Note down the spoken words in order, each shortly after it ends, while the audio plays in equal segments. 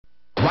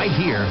right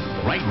here,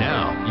 right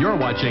now. You're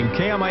watching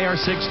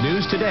KMIR6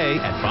 News Today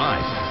at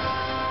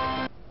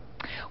 5.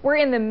 We're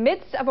in the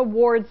midst of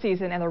award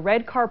season, and the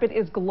red carpet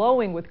is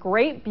glowing with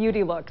great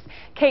beauty looks.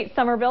 Kate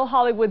Somerville,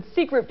 Hollywood's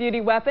secret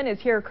beauty weapon, is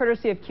here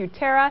courtesy of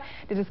Qterra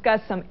to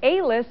discuss some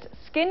A-list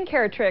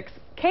skincare tricks.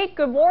 Kate,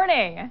 good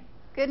morning.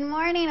 Good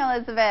morning,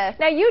 Elizabeth.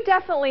 Now, you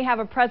definitely have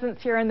a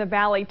presence here in the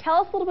Valley.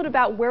 Tell us a little bit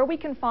about where we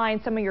can find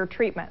some of your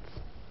treatments.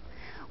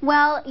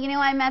 Well, you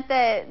know, I'm at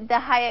the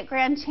Hyatt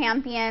Grand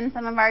Champion,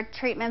 some of our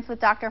treatments with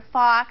Dr.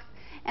 Fox,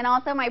 and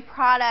also my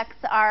products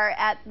are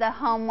at the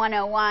Home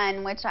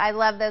 101, which I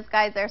love those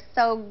guys. They're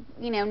so,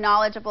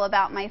 knowledgeable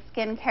about my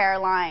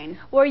skincare line.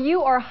 Well,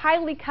 you are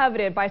highly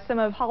coveted by some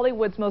of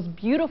Hollywood's most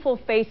beautiful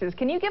faces.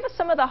 Can you give us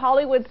some of the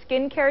Hollywood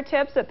skincare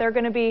tips that they're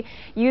going to be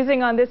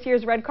using on this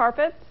year's red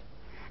carpets?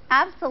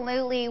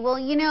 Absolutely. Well,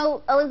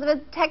 Elizabeth,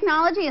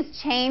 technology has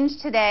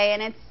changed today,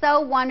 and it's so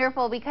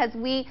wonderful because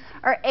we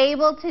are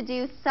able to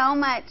do so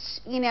much,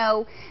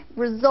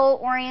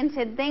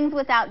 result-oriented things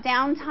without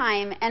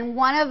downtime. And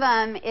one of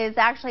them is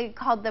actually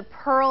called the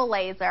Pearl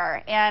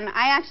Laser. And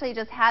I actually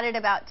just had it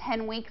about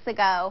 10 weeks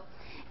ago.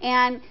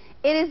 And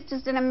it is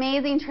just an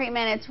amazing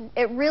treatment.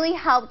 It really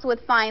helps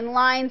with fine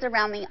lines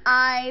around the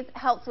eyes,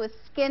 helps with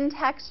skin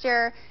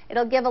texture.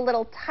 It'll give a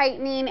little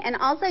tightening, and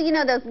also,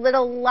 those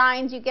little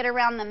lines you get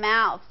around the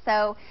mouth.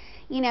 So,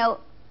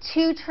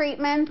 2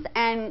 treatments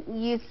and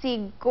you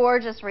see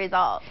gorgeous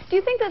results. Do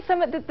you think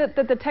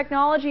that the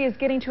technology is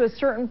getting to a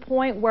certain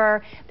point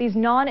where these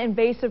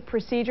non-invasive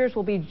procedures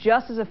will be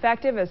just as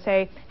effective as,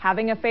 say,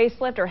 having a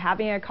facelift or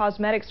having a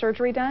cosmetic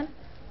surgery done?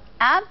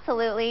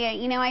 Absolutely.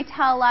 I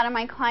tell a lot of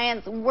my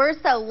clients we're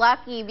so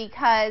lucky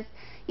because,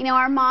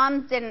 our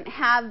moms didn't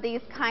have these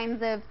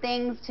kinds of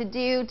things to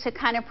do to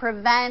kind of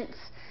prevent,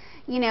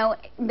 the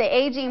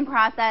aging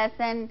process.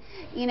 And,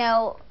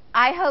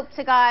 I hope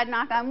to God,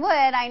 knock on wood,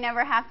 I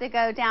never have to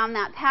go down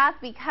that path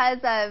because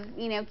of,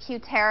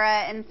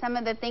 Qterra and some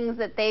of the things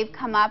that they've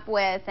come up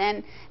with.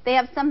 And they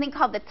have something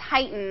called the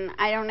Titan.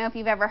 I don't know if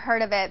you've ever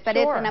heard of it, but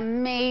Sure. It's an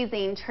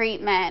amazing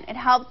treatment. It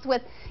helps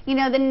with,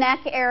 the neck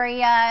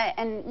area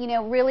and,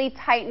 really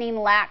tightening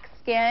lax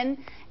skin.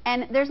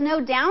 And there's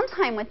no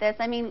downtime with this.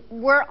 I mean,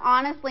 we're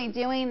honestly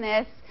doing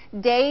this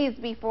days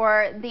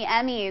before the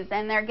Emmys,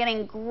 and they're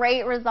getting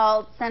great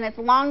results, and it's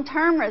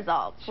long-term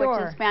results, Sure.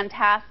 which is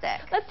fantastic.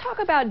 Let's talk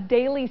about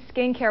daily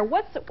skincare.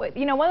 One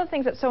of the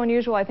things that's so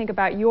unusual, I think,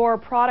 about your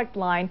product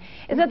line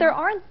is that there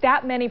aren't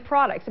that many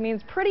products. I mean,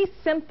 it's pretty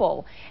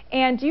simple.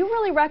 And do you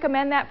really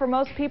recommend that for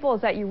most people,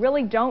 is that you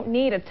really don't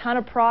need a ton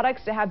of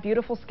products to have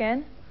beautiful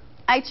skin?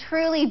 I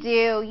truly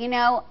do.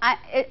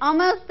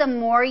 Almost the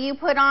more you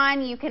put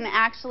on, you can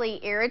actually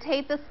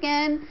irritate the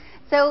skin.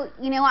 So,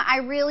 I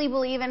really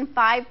believe in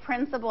 5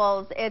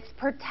 principles. It's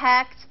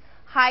protect,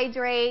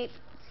 hydrate,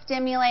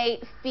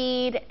 stimulate,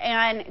 feed,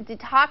 and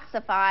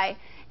detoxify.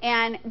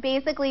 And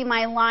basically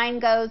my line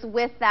goes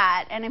with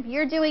that. And if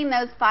you're doing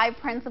those 5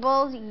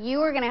 principles, you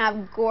are going to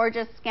have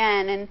gorgeous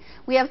skin. And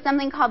we have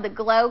something called the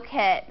Glow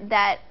Kit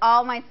that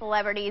all my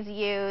celebrities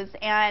use.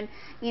 And,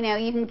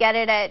 you can get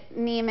it at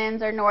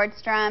Neiman's or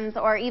Nordstrom's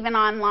or even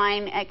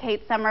online at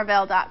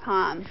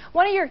katesomerville.com.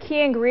 One of your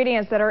key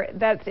ingredients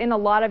that's in a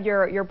lot of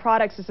your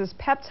products is this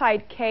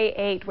peptide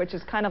K8, which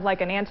is kind of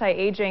like an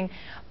anti-aging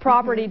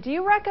property. Do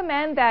you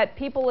recommend that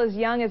people as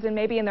young as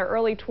maybe in their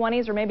early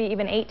 20s or maybe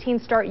even 18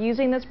 start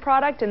using this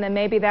product, and then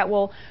maybe that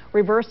will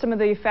reverse some of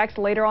the effects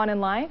later on in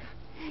life?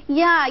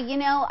 Yeah,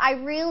 I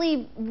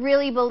really,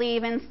 really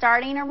believe in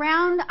starting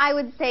around, I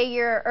would say,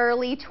 your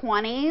early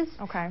 20s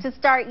to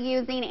start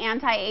using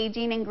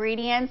anti-aging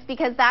ingredients,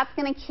 because that's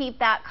going to keep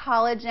that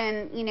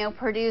collagen,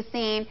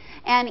 producing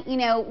and,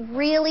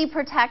 really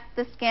protect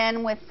the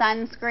skin with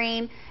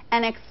sunscreen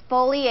and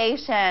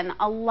exfoliation.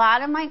 A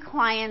lot of my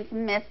clients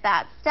miss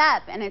that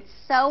step, and it's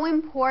so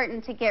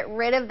important to get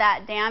rid of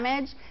that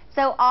damage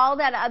so all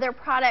that other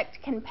product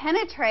can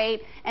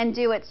penetrate and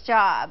do its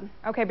job.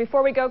 Okay,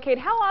 before we go, Kate,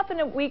 how often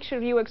a week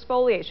should you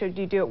exfoliate? Should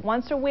you do it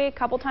once a week,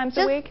 couple times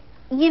a week?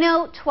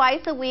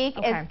 Twice a week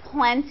is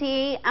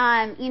plenty.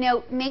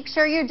 Make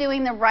sure you're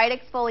doing the right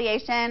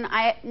exfoliation.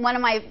 One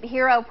of my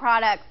hero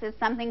products is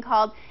something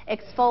called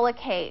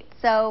Exfolicate.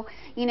 So,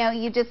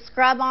 you just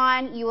scrub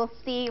on, you will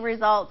see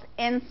results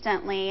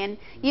instantly. And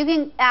you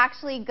can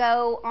actually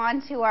go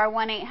onto our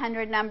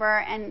 1-800 number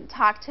and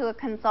talk to a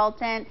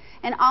consultant.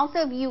 And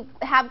also, if you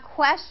have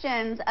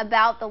questions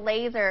about the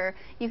laser,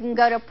 you can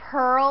go to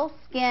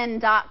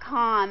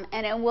pearlskin.com,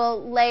 and it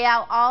will lay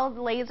out all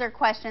the laser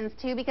questions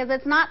too, because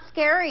it's not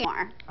scary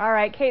anymore. All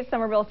right, Kate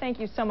Somerville, thank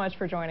you so much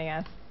for joining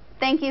us.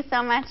 Thank you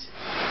so much.